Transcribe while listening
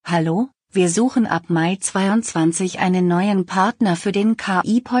Hallo, wir suchen ab Mai 22 einen neuen Partner für den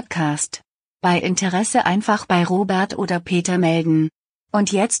KI-Podcast. Bei Interesse einfach bei Robert oder Peter melden.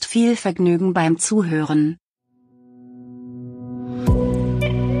 Und jetzt viel Vergnügen beim Zuhören.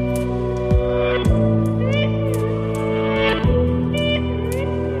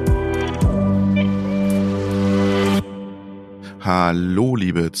 Hallo,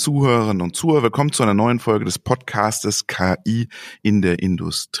 liebe Zuhörerinnen und Zuhörer, willkommen zu einer neuen Folge des Podcastes KI in der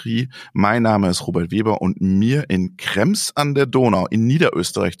Industrie. Mein Name ist Robert Weber und mir in Krems an der Donau in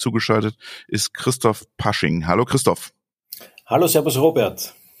Niederösterreich zugeschaltet ist Christoph Pasching. Hallo Christoph. Hallo, servus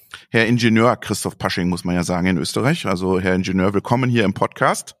Robert. Herr Ingenieur Christoph Pasching muss man ja sagen in Österreich. Also Herr Ingenieur, willkommen hier im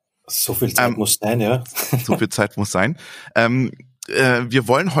Podcast. So viel Zeit muss sein, ja. So viel Zeit muss sein. Wir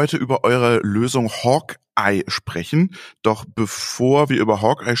wollen heute über eure Lösung Hawkeye sprechen. Doch bevor wir über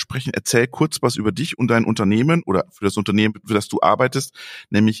Hawkeye sprechen, erzähl kurz was über dich und dein Unternehmen oder für das Unternehmen, für das du arbeitest,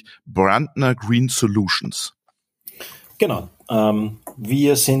 nämlich Brandner Green Solutions. Genau.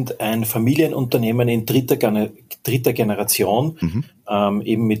 Wir sind ein Familienunternehmen in dritter Generation,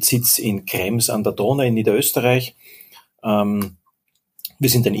 eben mit Sitz in Krems an der Donau in Niederösterreich. Wir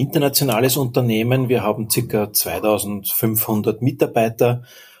sind ein internationales Unternehmen. Wir haben ca. 2500 Mitarbeiter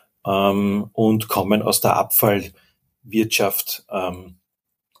und kommen aus der Abfallwirtschaft,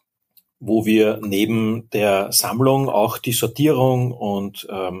 wo wir neben der Sammlung auch die Sortierung und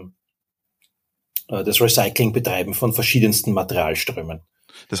das Recycling betreiben von verschiedensten Materialströmen.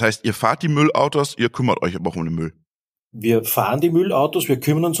 Das heißt, ihr fahrt die Müllautos, ihr kümmert euch aber auch um den Müll. Wir fahren die Müllautos, wir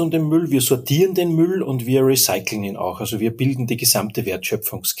kümmern uns um den Müll, wir sortieren den Müll und wir recyceln ihn auch. Also wir bilden die gesamte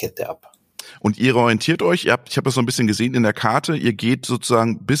Wertschöpfungskette ab. Und ihr orientiert euch, ich habe das so ein bisschen gesehen in der Karte, ihr geht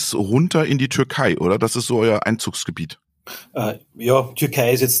sozusagen bis runter in die Türkei, oder? Das ist so euer Einzugsgebiet. Ja,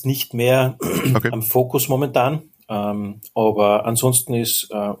 Türkei ist jetzt nicht mehr am Fokus momentan. Aber ansonsten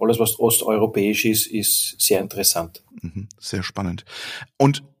ist alles, was osteuropäisch ist sehr interessant. Sehr spannend.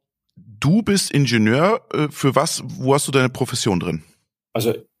 Und du bist Ingenieur, wo hast du deine Profession drin?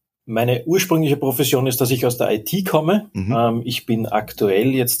 Also meine ursprüngliche Profession ist, dass ich aus der IT komme. Ich bin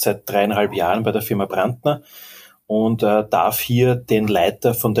aktuell jetzt seit 3,5 Jahren bei der Firma Brandner und darf hier den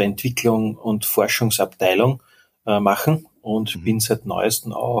Leiter von der Entwicklung und Forschungsabteilung machen und bin seit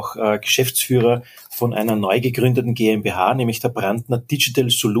neuestem auch Geschäftsführer von einer neu gegründeten GmbH, nämlich der Brandner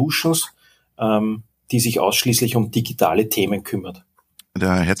Digital Solutions, die sich ausschließlich um digitale Themen kümmert.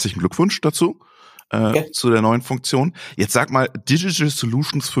 Herzlichen Glückwunsch dazu, zu der neuen Funktion. Jetzt sag mal, Digital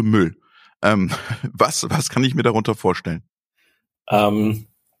Solutions für Müll. Was kann ich mir darunter vorstellen?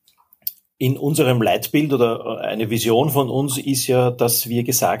 In unserem Leitbild oder eine Vision von uns ist ja, dass wir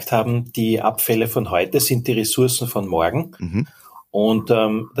gesagt haben, die Abfälle von heute sind die Ressourcen von morgen. Und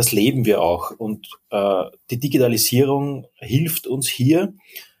das leben wir auch. Und die Digitalisierung hilft uns hier,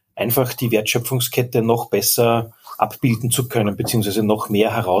 einfach die Wertschöpfungskette noch besser abbilden zu können, beziehungsweise noch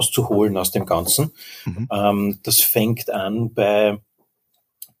mehr herauszuholen aus dem Ganzen. Das fängt an bei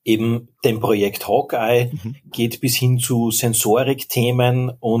eben dem Projekt Hawkeye, geht bis hin zu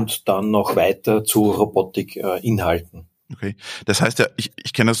Sensorik-Themen und dann noch weiter zu Robotik-Inhalten. Okay, das heißt ja,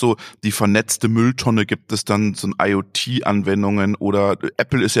 ich kenne das so, die vernetzte Mülltonne gibt es dann so IoT-Anwendungen oder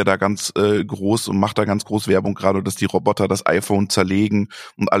Apple ist ja da ganz groß und macht da ganz groß Werbung gerade, dass die Roboter das iPhone zerlegen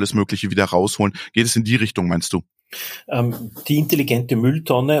und alles Mögliche wieder rausholen. Geht es in die Richtung, meinst du? Die intelligente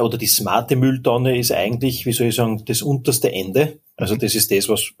Mülltonne oder die smarte Mülltonne ist eigentlich, wie soll ich sagen, das unterste Ende. Also das ist das,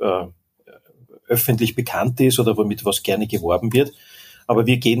 was öffentlich bekannt ist oder womit was gerne geworben wird. Aber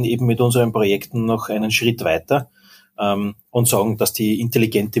wir gehen eben mit unseren Projekten noch einen Schritt weiter und sagen, dass die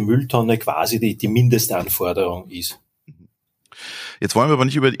intelligente Mülltonne quasi die Mindestanforderung ist. Jetzt wollen wir aber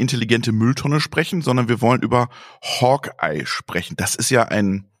nicht über die intelligente Mülltonne sprechen, sondern wir wollen über Hawkeye sprechen. Das ist ja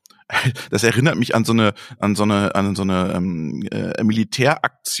das erinnert mich an so eine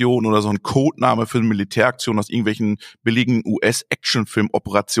Militäraktion oder so ein Codename für eine Militäraktion aus irgendwelchen billigen US-Actionfilm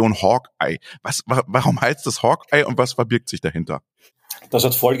Operation Hawkeye. Warum heißt das Hawkeye und was verbirgt sich dahinter? Das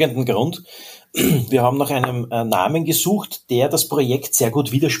hat folgenden Grund. Wir haben nach einem Namen gesucht, der das Projekt sehr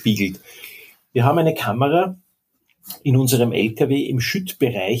gut widerspiegelt. Wir haben eine Kamera in unserem LKW im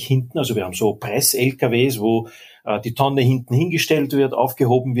Schüttbereich hinten, also wir haben so Press-LKWs, wo die Tonne hinten hingestellt wird,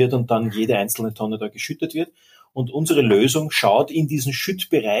 aufgehoben wird und dann jede einzelne Tonne da geschüttet wird. Und unsere Lösung schaut in diesen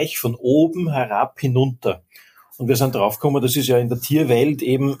Schüttbereich von oben herab hinunter. Und wir sind draufgekommen, das ist ja in der Tierwelt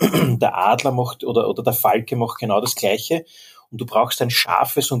eben, der Adler macht oder der Falke macht genau das Gleiche. Und du brauchst ein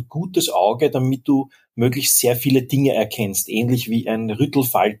scharfes und gutes Auge, damit du möglichst sehr viele Dinge erkennst. Ähnlich wie ein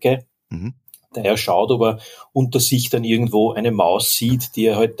Rüttelfalke, der schaut, ob er unter sich dann irgendwo eine Maus sieht, die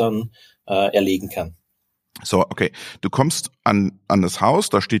er halt dann erlegen kann. So, okay. Du kommst an das Haus,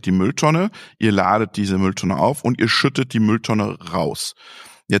 da steht die Mülltonne, ihr ladet diese Mülltonne auf und ihr schüttet die Mülltonne raus.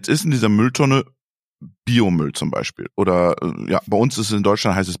 Jetzt ist in dieser Mülltonne Biomüll zum Beispiel. Oder bei uns ist es in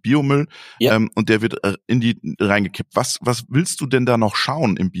Deutschland, heißt es Biomüll, Ja. Und der wird in die reingekippt. Was willst du denn da noch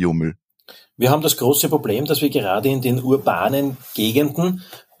schauen im Biomüll? Wir haben das große Problem, dass wir gerade in den urbanen Gegenden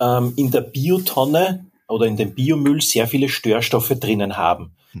in der Biotonne oder in dem Biomüll sehr viele Störstoffe drinnen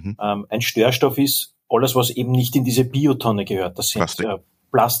haben. Mhm. Ein Störstoff ist alles, was eben nicht in diese Biotonne gehört. Das sind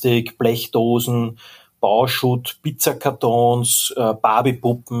Plastik, Blechdosen, Bauschutt, Pizzakartons,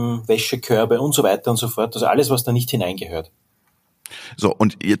 Barbiepuppen, Wäschekörbe und so weiter und so fort. Also alles, was da nicht hineingehört. So,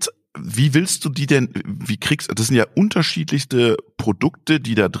 und jetzt, wie willst du die denn, das sind ja unterschiedlichste Produkte,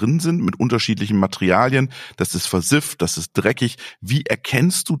 die da drin sind, mit unterschiedlichen Materialien. Das ist versifft, das ist dreckig. Wie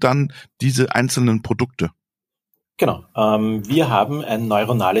erkennst du dann diese einzelnen Produkte? Genau. Wir haben ein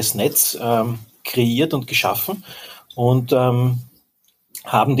neuronales Netz kreiert und geschaffen und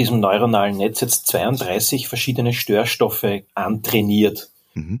haben diesem neuronalen Netz jetzt 32 verschiedene Störstoffe antrainiert.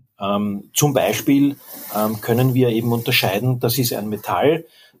 Mhm. Zum Beispiel können wir eben unterscheiden, das ist ein Metall,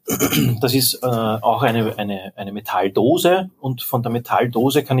 das ist auch eine Metalldose und von der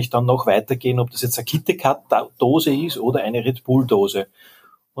Metalldose kann ich dann noch weitergehen, ob das jetzt eine KitKat-Dose ist oder eine Red Bull-Dose.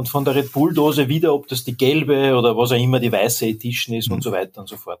 Und von der Red Bull-Dose wieder, ob das die gelbe oder was auch immer die weiße Edition ist und so weiter und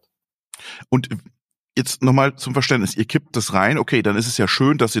so fort. Und jetzt nochmal zum Verständnis, ihr kippt das rein, okay, dann ist es ja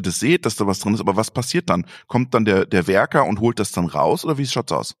schön, dass ihr das seht, dass da was drin ist, aber was passiert dann? Kommt dann der Werker und holt das dann raus oder wie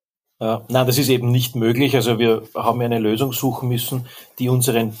schaut's aus? Nein, das ist eben nicht möglich. Also wir haben eine Lösung suchen müssen, die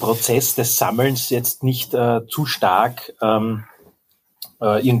unseren Prozess des Sammelns jetzt nicht zu stark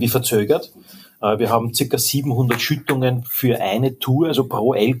irgendwie verzögert. Wir haben ca. 700 Schüttungen für eine Tour, also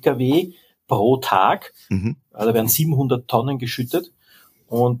pro LKW, pro Tag. Mhm. Da werden 700 Tonnen geschüttet.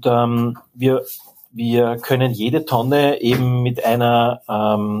 Und wir können jede Tonne eben mit einer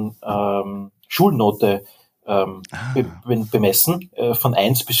Schulnote bemessen, von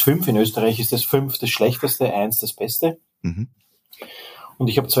 1 bis 5. In Österreich ist das 5 das Schlechteste, 1 das Beste. Mhm. Und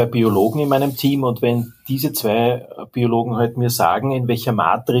ich habe 2 Biologen in meinem Team und wenn diese 2 Biologen halt mir sagen, in welcher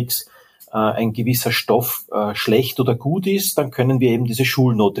Matrix ein gewisser Stoff schlecht oder gut ist, dann können wir eben diese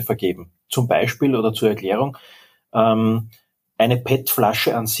Schulnote vergeben. Zum Beispiel oder zur Erklärung, eine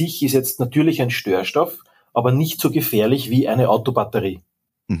PET-Flasche an sich ist jetzt natürlich ein Störstoff, aber nicht so gefährlich wie eine Autobatterie.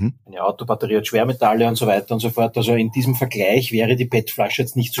 Mhm. Eine Autobatterie hat Schwermetalle und so weiter und so fort. Also in diesem Vergleich wäre die PET-Flasche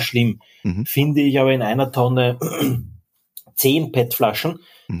jetzt nicht so schlimm. Mhm. Finde ich aber in einer Tonne 10 PET-Flaschen,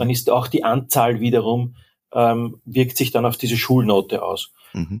 dann ist auch die Anzahl wiederum, wirkt sich dann auf diese Schulnote aus.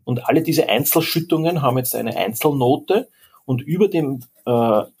 Mhm. Und alle diese Einzelschüttungen haben jetzt eine Einzelnote und über dem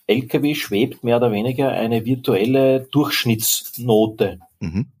LKW schwebt mehr oder weniger eine virtuelle Durchschnittsnote.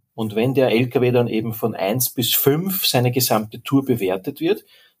 Mhm. Und wenn der LKW dann eben von 1 bis 5 seine gesamte Tour bewertet wird,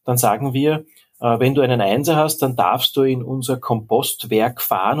 dann sagen wir, wenn du einen 1er hast, dann darfst du in unser Kompostwerk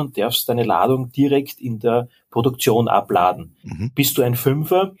fahren und darfst deine Ladung direkt in der Produktion abladen. Mhm. Bist du ein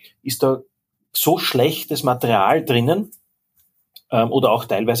 5er, ist da so schlechtes Material drinnen, oder auch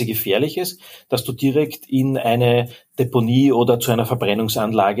teilweise gefährliches, dass du direkt in eine Deponie oder zu einer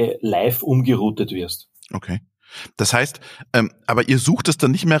Verbrennungsanlage live umgeroutet wirst. Okay. Das heißt, aber ihr sucht es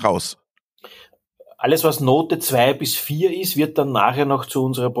dann nicht mehr raus? Alles, was Note 2 bis 4 ist, wird dann nachher noch zu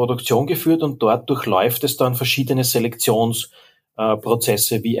unserer Produktion geführt und dort durchläuft es dann verschiedene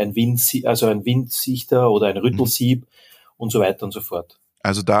Selektionsprozesse wie ein Windsichter oder ein Rüttelsieb und so weiter und so fort.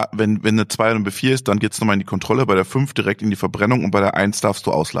 Also da, wenn eine 2 und eine 4 ist, dann geht's nochmal in die Kontrolle, bei der 5 direkt in die Verbrennung und bei der 1 darfst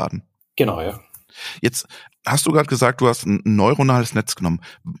du ausladen. Genau, ja. Jetzt hast du gerade gesagt, du hast ein neuronales Netz genommen.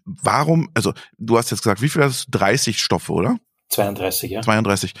 Warum, also du hast jetzt gesagt, wie viel hast du? 30 Stoffe, oder? 32, ja.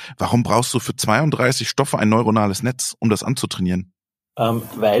 32. Warum brauchst du für 32 Stoffe ein neuronales Netz, um das anzutrainieren?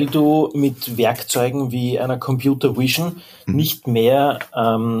 Weil du mit Werkzeugen wie einer Computer Vision nicht mehr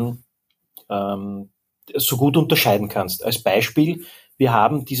so gut unterscheiden kannst. Als Beispiel, wir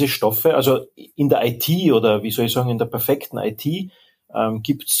haben diese Stoffe, also in der IT oder wie soll ich sagen, in der perfekten IT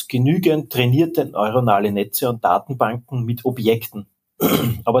gibt's genügend trainierte neuronale Netze und Datenbanken mit Objekten.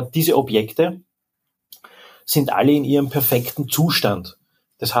 Aber diese Objekte sind alle in ihrem perfekten Zustand.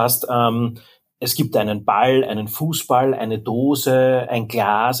 Das heißt, es gibt einen Ball, einen Fußball, eine Dose, ein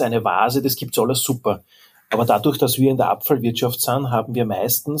Glas, eine Vase, das gibt's alles super. Aber dadurch, dass wir in der Abfallwirtschaft sind, haben wir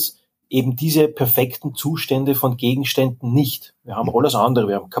meistens eben diese perfekten Zustände von Gegenständen nicht. Wir haben alles andere.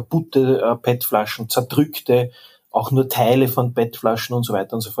 Wir haben kaputte PET-Flaschen, zerdrückte, auch nur Teile von PET-Flaschen und so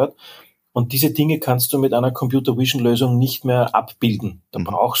weiter und so fort. Und diese Dinge kannst du mit einer Computer-Vision-Lösung nicht mehr abbilden. Da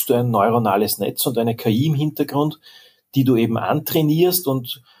brauchst du ein neuronales Netz und eine KI im Hintergrund, die du eben antrainierst.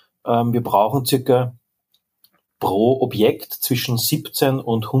 Und wir brauchen circa pro Objekt zwischen 17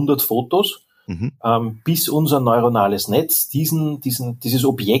 und 100 Fotos, bis unser neuronales Netz dieses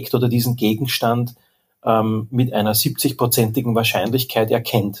Objekt oder diesen Gegenstand mit einer 70-prozentigen Wahrscheinlichkeit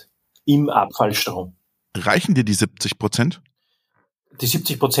erkennt im Abfallstrom. Reichen dir die 70%? Die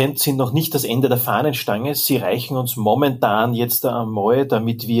 70% sind noch nicht das Ende der Fahnenstange. Sie reichen uns momentan jetzt einmal,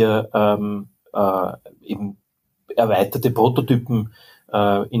 damit wir eben erweiterte Prototypen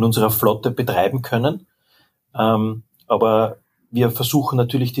in unserer Flotte betreiben können. Aber wir versuchen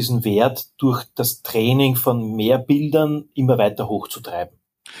natürlich diesen Wert durch das Training von mehr Bildern immer weiter hochzutreiben.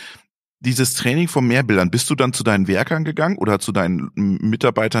 Dieses Training von Mehrbildern, bist du dann zu deinen Werkern gegangen oder zu deinen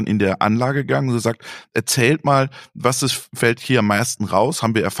Mitarbeitern in der Anlage gegangen und gesagt, erzählt mal, fällt hier am meisten raus,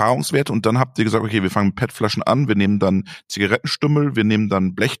 haben wir Erfahrungswerte, und dann habt ihr gesagt, okay, wir fangen mit PET-Flaschen an, wir nehmen dann Zigarettenstummel, wir nehmen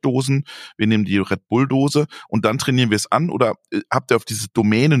dann Blechdosen, wir nehmen die Red Bull-Dose und dann trainieren wir es an, oder habt ihr auf dieses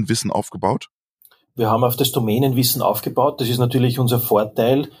Domänenwissen aufgebaut? Wir haben auf das Domänenwissen aufgebaut, das ist natürlich unser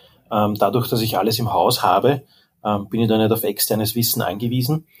Vorteil, dadurch, dass ich alles im Haus habe, bin ich da nicht auf externes Wissen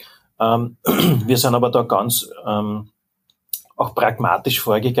angewiesen. Wir sind aber da ganz auch pragmatisch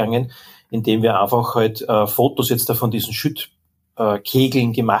vorgegangen, indem wir einfach halt Fotos jetzt da von diesen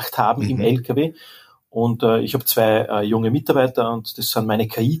Schüttkegeln gemacht haben im LKW. Und ich habe 2 junge Mitarbeiter und das sind meine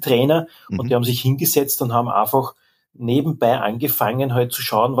KI-Trainer und die haben sich hingesetzt und haben einfach nebenbei angefangen halt zu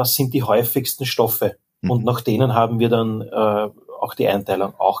schauen, was sind die häufigsten Stoffe. Und nach denen haben wir dann auch die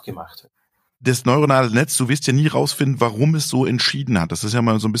Einteilung auch gemacht. Das neuronale Netz, du wirst ja nie rausfinden, warum es so entschieden hat. Das ist ja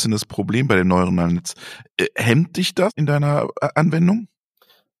mal so ein bisschen das Problem bei dem neuronalen Netz. Hemmt dich das in deiner Anwendung?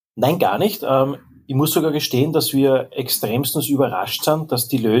 Nein, gar nicht. Ich muss sogar gestehen, dass wir extremstens überrascht sind, dass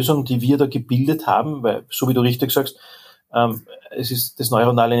die Lösung, die wir da gebildet haben, weil, so wie du richtig sagst, es ist das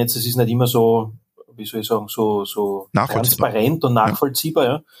neuronale Netz, es ist nicht immer so, wie soll ich sagen, so transparent und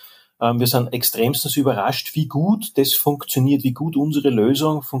nachvollziehbar. Ja. Wir sind extremstens überrascht, wie gut das funktioniert, wie gut unsere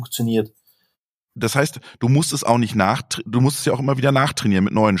Lösung funktioniert. Das heißt, du musst es ja auch immer wieder nachtrainieren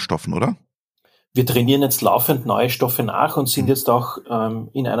mit neuen Stoffen, oder? Wir trainieren jetzt laufend neue Stoffe nach und sind jetzt auch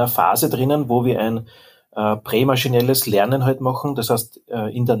in einer Phase drinnen, wo wir ein prämaschinelles Lernen halt machen. Das heißt,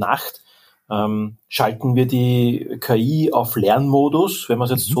 in der Nacht schalten wir die KI auf Lernmodus, wenn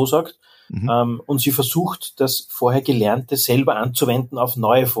man es jetzt so sagt, und sie versucht, das vorher Gelernte selber anzuwenden auf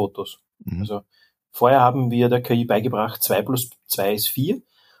neue Fotos. Also vorher haben wir der KI beigebracht, 2 + 2 ist 4.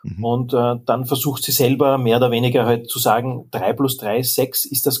 Und dann versucht sie selber mehr oder weniger halt zu sagen, 3 + 3 ist 6,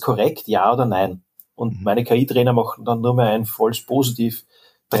 ist das korrekt, ja oder nein? Und meine KI-Trainer machen dann nur mehr ein falsch positiv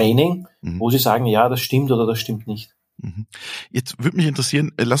Training, wo sie sagen, ja, das stimmt oder das stimmt nicht. Jetzt würde mich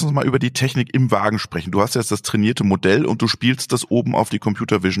interessieren, lass uns mal über die Technik im Wagen sprechen. Du hast jetzt das trainierte Modell und du spielst das oben auf die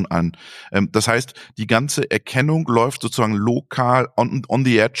Computer Vision an. Das heißt, die ganze Erkennung läuft sozusagen lokal on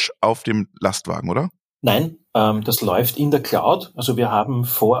the edge auf dem Lastwagen, oder? Nein, das läuft in der Cloud. Also wir haben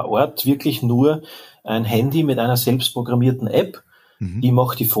vor Ort wirklich nur ein Handy mit einer selbstprogrammierten App, die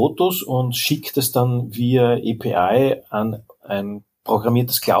macht die Fotos und schickt es dann via API an ein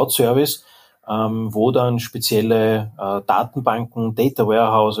programmiertes Cloud-Service, wo dann spezielle Datenbanken, Data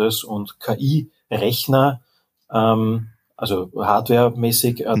Warehouses und KI-Rechner, also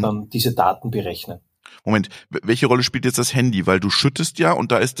hardwaremäßig, dann diese Daten berechnen. Moment, welche Rolle spielt jetzt das Handy? Weil du schüttest ja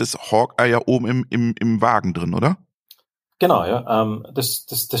und da ist das Hawkeye ja oben im Wagen drin, oder? Genau, ja.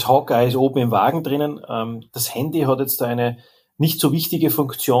 Das Hawkeye ist oben im Wagen drinnen. Das Handy hat jetzt eine nicht so wichtige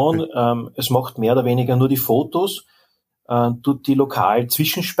Funktion. Okay. Es macht mehr oder weniger nur die Fotos, tut die lokal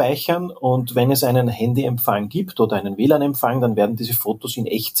zwischenspeichern und wenn es einen Handyempfang gibt oder einen WLAN-Empfang, dann werden diese Fotos in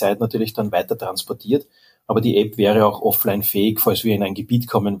Echtzeit natürlich dann weiter transportiert. Aber die App wäre auch offline fähig, falls wir in ein Gebiet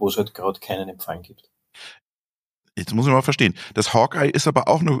kommen, wo es halt gerade keinen Empfang gibt. Jetzt muss ich mal verstehen. Das Hawkeye ist aber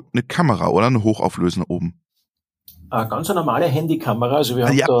auch eine Kamera, oder? Eine hochauflösende oben. Ganz eine normale Handykamera. Also ihr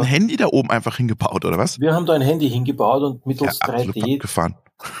habt ein Handy da oben einfach hingebaut, oder was? Wir haben da ein Handy hingebaut und mittels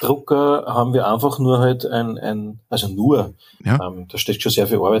 3D-Drucker haben wir einfach nur halt da steckt schon sehr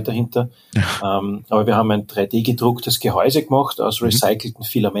viel Arbeit dahinter. Ja. Aber wir haben ein 3D-gedrucktes Gehäuse gemacht aus recycelten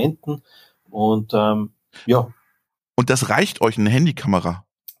Filamenten und Und das reicht euch, eine Handykamera?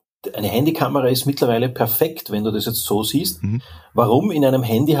 Eine Handykamera ist mittlerweile perfekt, wenn du das jetzt so siehst. Warum? In einem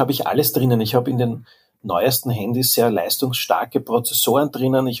Handy habe ich alles drinnen. Ich habe in den neuesten Handys sehr leistungsstarke Prozessoren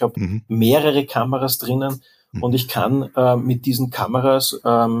drinnen. Ich habe mehrere Kameras drinnen und ich kann mit diesen Kameras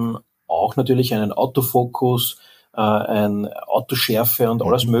auch natürlich einen Autofokus, ein Autoschärfe und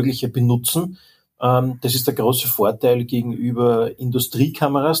alles Mögliche benutzen. Das ist der große Vorteil gegenüber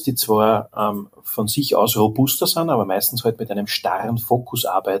Industriekameras, die zwar von sich aus robuster sind, aber meistens halt mit einem starren Fokus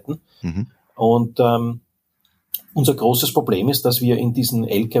arbeiten. Und unser großes Problem ist, dass wir in diesen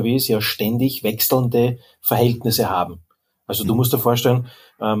LKWs ja ständig wechselnde Verhältnisse haben. Also du musst dir vorstellen,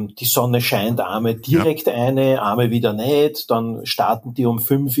 die Sonne scheint einmal direkt einmal wieder nicht, dann starten die um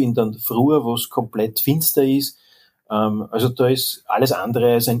 5 in der Früh, wo es komplett finster ist. Also da ist alles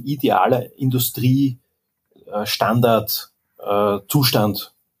andere als ein idealer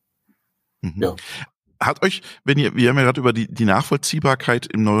Industriestandard-Zustand. Ja. Hat euch, wir haben ja gerade über die Nachvollziehbarkeit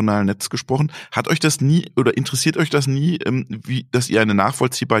im neuronalen Netz gesprochen, hat euch das nie oder interessiert euch das nie, dass ihr eine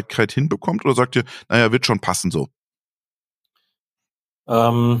Nachvollziehbarkeit hinbekommt, oder sagt ihr, naja, wird schon passen so?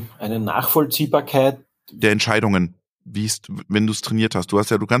 Eine Nachvollziehbarkeit der Entscheidungen, wenn du es trainiert hast.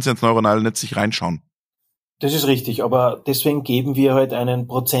 Du kannst ja ins neuronale Netz sich reinschauen. Das ist richtig, aber deswegen geben wir halt einen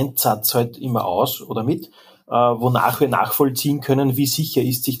Prozentsatz halt immer aus oder mit, wonach wir nachvollziehen können, wie sicher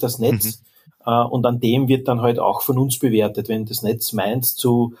ist sich das Netz. Und an dem wird dann halt auch von uns bewertet. Wenn das Netz meint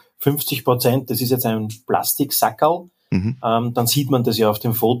zu 50%, das ist jetzt ein Plastiksackerl, dann sieht man das ja auf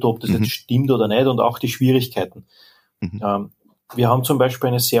dem Foto, ob das jetzt stimmt oder nicht, und auch die Schwierigkeiten. Wir haben zum Beispiel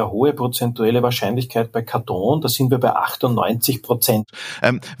eine sehr hohe prozentuelle Wahrscheinlichkeit bei Karton, da sind wir bei 98%.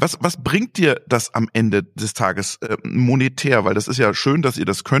 Was bringt dir das am Ende des Tages monetär? Weil das ist ja schön, dass ihr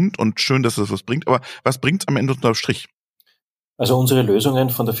das könnt und schön, dass das was bringt, aber was bringt es am Ende unterm Strich? Also unsere Lösungen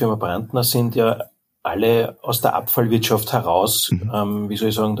von der Firma Brandner sind ja alle aus der Abfallwirtschaft heraus, wie soll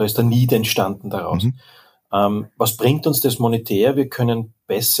ich sagen, da ist der Need entstanden daraus. Was bringt uns das monetär? Wir können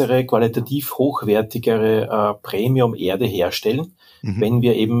bessere, qualitativ hochwertigere Premium-Erde herstellen, wenn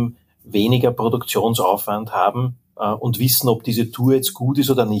wir eben weniger Produktionsaufwand haben und wissen, ob diese Tour jetzt gut ist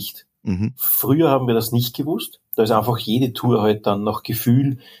oder nicht. Früher haben wir das nicht gewusst. Da ist einfach jede Tour halt dann nach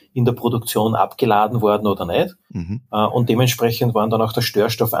Gefühl in der Produktion abgeladen worden oder nicht. Und dementsprechend war dann auch der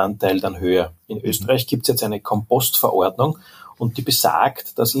Störstoffanteil dann höher. In Österreich gibt es jetzt eine Kompostverordnung und die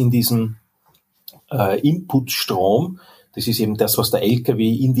besagt, dass in diesem Inputstrom, das ist eben das, was der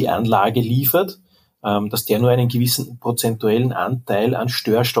LKW in die Anlage liefert, dass der nur einen gewissen prozentuellen Anteil an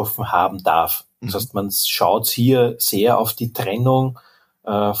Störstoffen haben darf. Das heißt, man schaut hier sehr auf die Trennung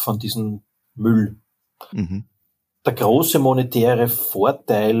von diesem Müll. Der große monetäre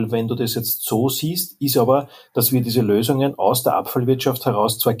Vorteil, wenn du das jetzt so siehst, ist aber, dass wir diese Lösungen aus der Abfallwirtschaft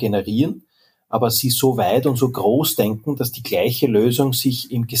heraus zwar generieren, aber sie so weit und so groß denken, dass die gleiche Lösung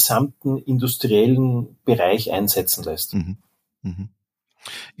sich im gesamten industriellen Bereich einsetzen lässt.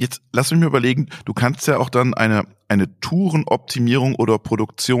 Jetzt lass mich mir überlegen, du kannst ja auch dann eine Tourenoptimierung oder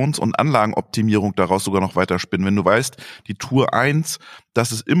Produktions- und Anlagenoptimierung daraus sogar noch weiterspinnen. Wenn du weißt, die Tour 1,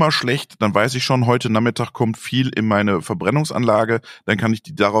 das ist immer schlecht, dann weiß ich schon, heute Nachmittag kommt viel in meine Verbrennungsanlage, dann kann ich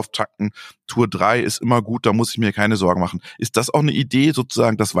die darauf takten. Tour 3 ist immer gut, da muss ich mir keine Sorgen machen. Ist das auch eine Idee,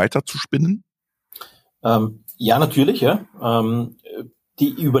 sozusagen das weiterzuspinnen? Ja, natürlich, ja.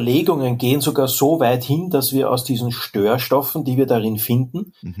 Die Überlegungen gehen sogar so weit hin, dass wir aus diesen Störstoffen, die wir darin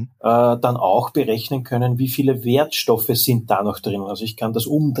finden, dann auch berechnen können, wie viele Wertstoffe sind da noch drin. Also ich kann das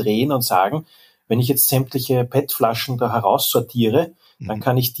umdrehen und sagen, wenn ich jetzt sämtliche PET-Flaschen da heraussortiere, dann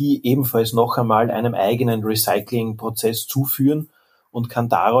kann ich die ebenfalls noch einmal einem eigenen Recyclingprozess zuführen und kann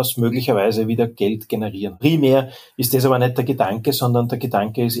daraus möglicherweise wieder Geld generieren. Primär ist das aber nicht der Gedanke, sondern der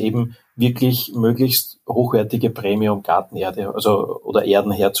Gedanke ist eben wirklich möglichst hochwertige Premium-Gartenerde, also oder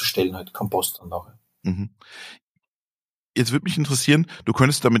Erden herzustellen, halt Kompostanlage. Jetzt würde mich interessieren, du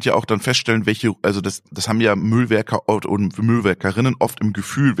könntest damit ja auch dann feststellen, also das haben ja Müllwerker und Müllwerkerinnen oft im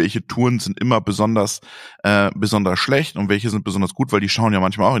Gefühl, welche Touren sind immer besonders schlecht und welche sind besonders gut, weil die schauen ja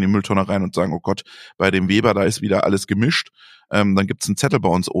manchmal auch in die Mülltonne rein und sagen, oh Gott, bei dem Weber, da ist wieder alles gemischt. Dann gibt's einen Zettel bei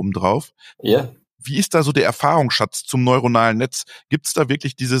uns oben drauf. Ja. Wie ist da so der Erfahrungsschatz zum neuronalen Netz? Gibt's da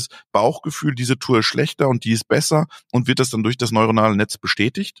wirklich dieses Bauchgefühl, diese Tour ist schlechter und die ist besser, und wird das dann durch das neuronale Netz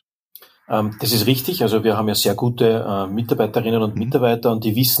bestätigt? Das ist richtig. Also wir haben ja sehr gute Mitarbeiterinnen und Mitarbeiter, und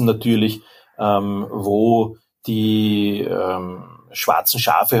die wissen natürlich, wo die schwarzen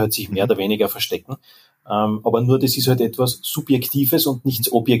Schafe halt sich mehr oder weniger verstecken. Aber nur das ist halt etwas Subjektives und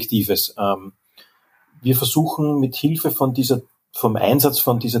nichts Objektives. Wir versuchen mit Hilfe vom Einsatz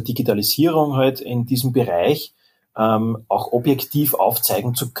von dieser Digitalisierung halt in diesem Bereich auch objektiv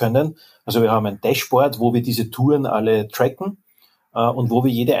aufzeigen zu können. Also wir haben ein Dashboard, wo wir diese Touren alle tracken und wo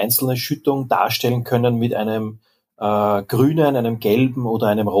wir jede einzelne Schüttung darstellen können mit einem grünen, einem gelben oder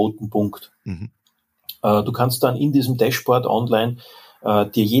einem roten Punkt. Du kannst dann in diesem Dashboard online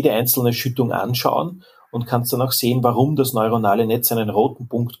dir jede einzelne Schüttung anschauen und kannst dann auch sehen, warum das neuronale Netz einen roten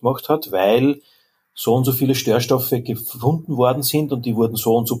Punkt gemacht hat, weil so und so viele Störstoffe gefunden worden sind und die wurden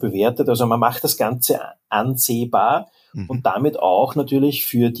so und so bewertet. Also man macht das Ganze ansehbar und damit auch natürlich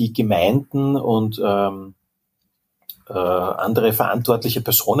für die Gemeinden und andere verantwortliche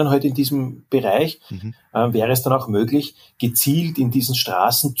Personen halt in diesem Bereich, wäre es dann auch möglich, gezielt in diesen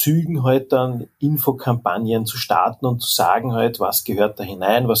Straßenzügen halt dann Infokampagnen zu starten und zu sagen halt, was gehört da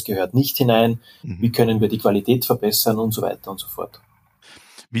hinein, was gehört nicht hinein, wie können wir die Qualität verbessern und so weiter und so fort.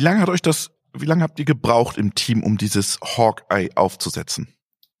 Wie lange habt ihr gebraucht im Team, um dieses Hawkeye aufzusetzen?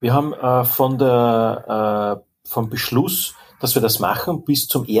 Wir haben vom Beschluss, dass wir das machen, bis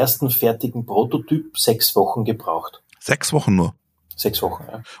zum ersten fertigen Prototyp 6 Wochen gebraucht. 6 Wochen nur? 6 Wochen,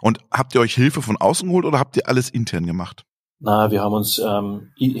 ja. Und habt ihr euch Hilfe von außen geholt oder habt ihr alles intern gemacht? Na, wir haben uns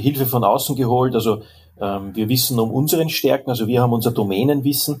Hilfe von außen geholt. Also wir wissen um unseren Stärken, also wir haben unser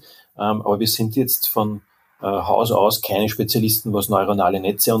Domänenwissen, aber wir sind jetzt von Haus aus keine Spezialisten, was neuronale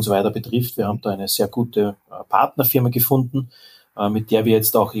Netze und so weiter betrifft. Wir haben da eine sehr gute Partnerfirma gefunden, mit der wir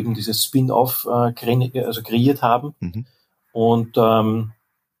jetzt auch eben dieses Spin-off kreiert haben. Und wir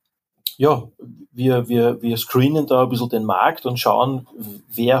screenen da ein bisschen den Markt und schauen,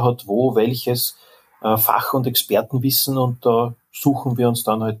 wer hat wo welches Fach- und Expertenwissen, und da suchen wir uns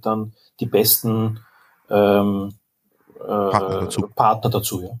dann halt dann die besten Partner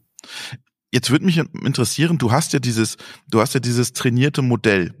dazu. Ja. Jetzt würde mich interessieren, du hast ja dieses trainierte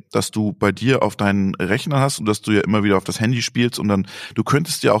Modell, das du bei dir auf deinen Rechner hast und das du ja immer wieder auf das Handy spielst, und dann, du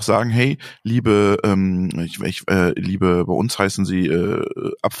könntest ja auch sagen, hey, liebe, bei uns heißen sie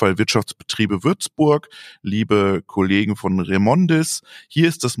Abfallwirtschaftsbetriebe Würzburg, liebe Kollegen von Remondis, hier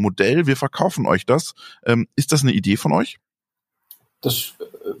ist das Modell, wir verkaufen euch das. Ist das eine Idee von euch?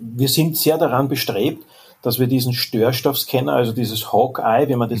 Wir sind sehr daran bestrebt, dass wir diesen Störstoffscanner, also dieses Hawkeye,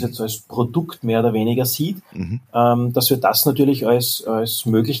 wenn man das jetzt als Produkt mehr oder weniger sieht, dass wir das natürlich als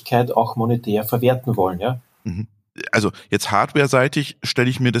Möglichkeit auch monetär verwerten wollen. Ja. Also jetzt hardware-seitig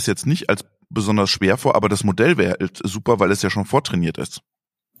stelle ich mir das jetzt nicht als besonders schwer vor, aber das Modell wäre super, weil es ja schon vortrainiert ist.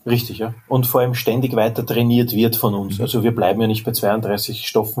 Richtig, ja. Und vor allem ständig weiter trainiert wird von uns. Also wir bleiben ja nicht bei 32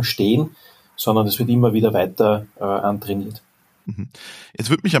 Stoffen stehen, sondern es wird immer wieder weiter antrainiert. Jetzt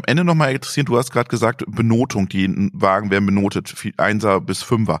würde mich am Ende nochmal interessieren, du hast gerade gesagt, Benotung, die Wagen werden benotet, 1er bis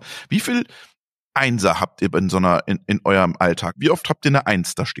 5er. Wie viel 1er habt ihr in eurem Alltag? Wie oft habt ihr eine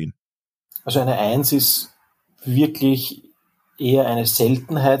 1 da stehen? Also eine 1 ist wirklich eher eine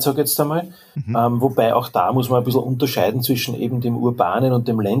Seltenheit, sag ich jetzt einmal. Wobei auch da muss man ein bisschen unterscheiden zwischen eben dem urbanen und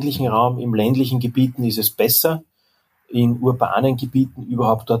dem ländlichen Raum. Im ländlichen Gebieten ist es besser. In urbanen Gebieten,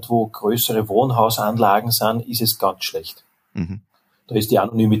 überhaupt dort, wo größere Wohnhausanlagen sind, ist es ganz schlecht. Da ist die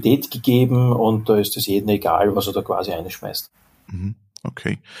Anonymität gegeben und da ist es jedem egal, was er da quasi einschmeißt.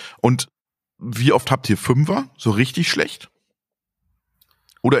 Okay. Und wie oft habt ihr 5er? So richtig schlecht?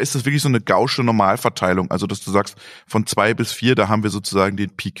 Oder ist das wirklich so eine gausche Normalverteilung? Also, dass du sagst, von 2 bis 4, da haben wir sozusagen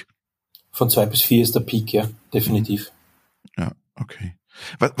den Peak. Von 2 bis 4 ist der Peak, ja, definitiv. Ja, okay.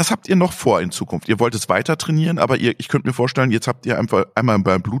 Was habt ihr noch vor in Zukunft? Ihr wollt es weiter trainieren, aber ich könnte mir vorstellen, jetzt habt ihr einfach einmal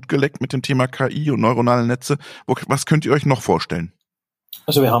beim Blut geleckt mit dem Thema KI und neuronale Netze. Was könnt ihr euch noch vorstellen?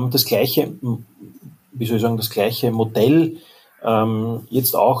 Also wir haben das gleiche Modell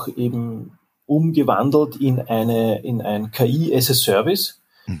jetzt auch eben umgewandelt in ein KI as a Service.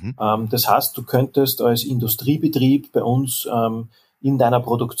 Das heißt, du könntest als Industriebetrieb bei uns in deiner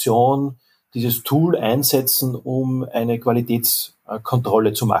Produktion dieses Tool einsetzen, um eine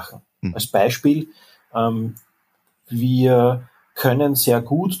Qualitätskontrolle zu machen. Als Beispiel, wir können sehr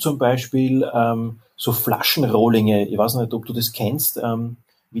gut zum Beispiel so Flaschenrohlinge, ich weiß nicht, ob du das kennst,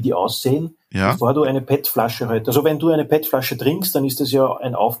 wie die aussehen, ja. Bevor du eine PET-Flasche also wenn du eine PET-Flasche trinkst, dann ist das ja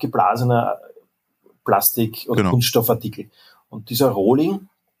ein aufgeblasener Plastik- oder Kunststoffartikel. Und dieser Rohling,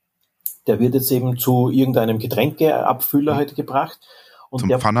 der wird jetzt eben zu irgendeinem Getränkeabfüller heute gebracht. Und zum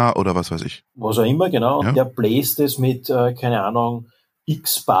Pfanner oder was weiß ich. Was auch immer, genau. Und der bläst es mit, keine Ahnung,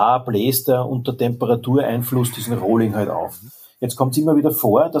 X Bar bläst er unter Temperatureinfluss diesen Rohling halt auf. Jetzt kommt es immer wieder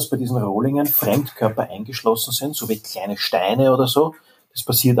vor, dass bei diesen Rohlingen Fremdkörper eingeschlossen sind, so wie kleine Steine oder so. Das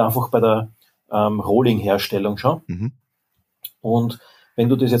passiert einfach bei der Rohling-Herstellung schon. Und wenn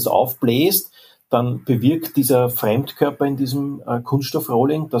du das jetzt aufbläst, dann bewirkt dieser Fremdkörper in diesem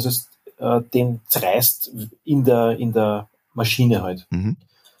Kunststoffrohling, dass es den zerreißt in der Maschine halt.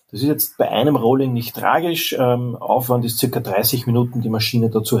 Das ist jetzt bei einem Rohling nicht tragisch. Aufwand ist circa 30 Minuten, die Maschine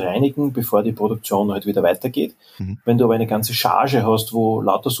da zu reinigen, bevor die Produktion halt wieder weitergeht. Wenn du aber eine ganze Charge hast, wo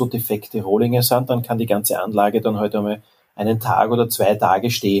lauter so defekte Rohlinge sind, dann kann die ganze Anlage dann halt einmal einen Tag oder 2 Tage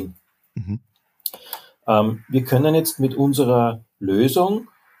stehen. Wir können jetzt mit unserer Lösung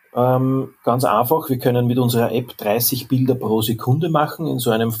ganz einfach, wir können mit unserer App 30 Bilder pro Sekunde machen in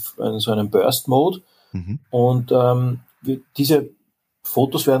so einem Burst-Mode. Und diese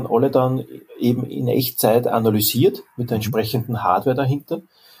Fotos werden alle dann eben in Echtzeit analysiert mit der entsprechenden Hardware dahinter.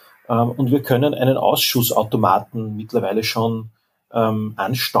 und wir können einen Ausschussautomaten mittlerweile schon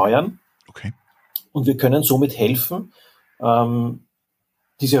ansteuern. Okay. Und wir können somit helfen,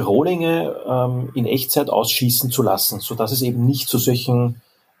 diese Rohlinge in Echtzeit ausschießen zu lassen, sodass es eben nicht zu solchen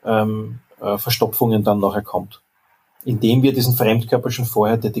Verstopfungen dann nachher kommt, indem wir diesen Fremdkörper schon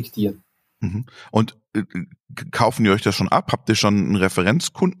vorher detektieren. Mhm. Und kaufen die euch das schon ab? Habt ihr schon einen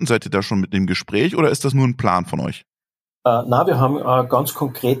Referenzkunden? Seid ihr da schon mit dem Gespräch oder ist das nur ein Plan von euch? Na, wir haben ganz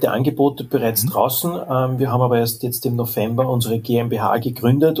konkrete Angebote bereits draußen. Wir haben aber erst jetzt im November unsere GmbH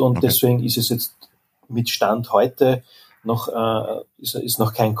gegründet und deswegen ist es jetzt mit Stand heute noch ist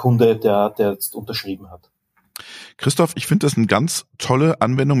noch kein Kunde, der jetzt unterschrieben hat. Christoph, ich finde das eine ganz tolle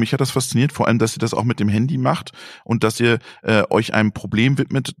Anwendung. Mich hat das fasziniert, vor allem, dass ihr das auch mit dem Handy macht und dass ihr euch einem Problem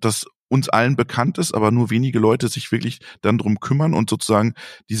widmet, das uns allen bekannt ist, aber nur wenige Leute sich wirklich dann drum kümmern und sozusagen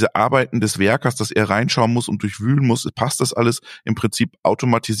diese Arbeiten des Werkers, dass er reinschauen muss und durchwühlen muss, passt das alles im Prinzip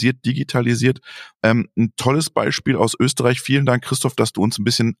automatisiert, digitalisiert. Ein tolles Beispiel aus Österreich. Vielen Dank, Christoph, dass du uns ein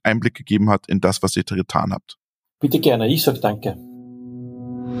bisschen Einblick gegeben hast in das, was ihr getan habt. Bitte gerne, ich sage danke.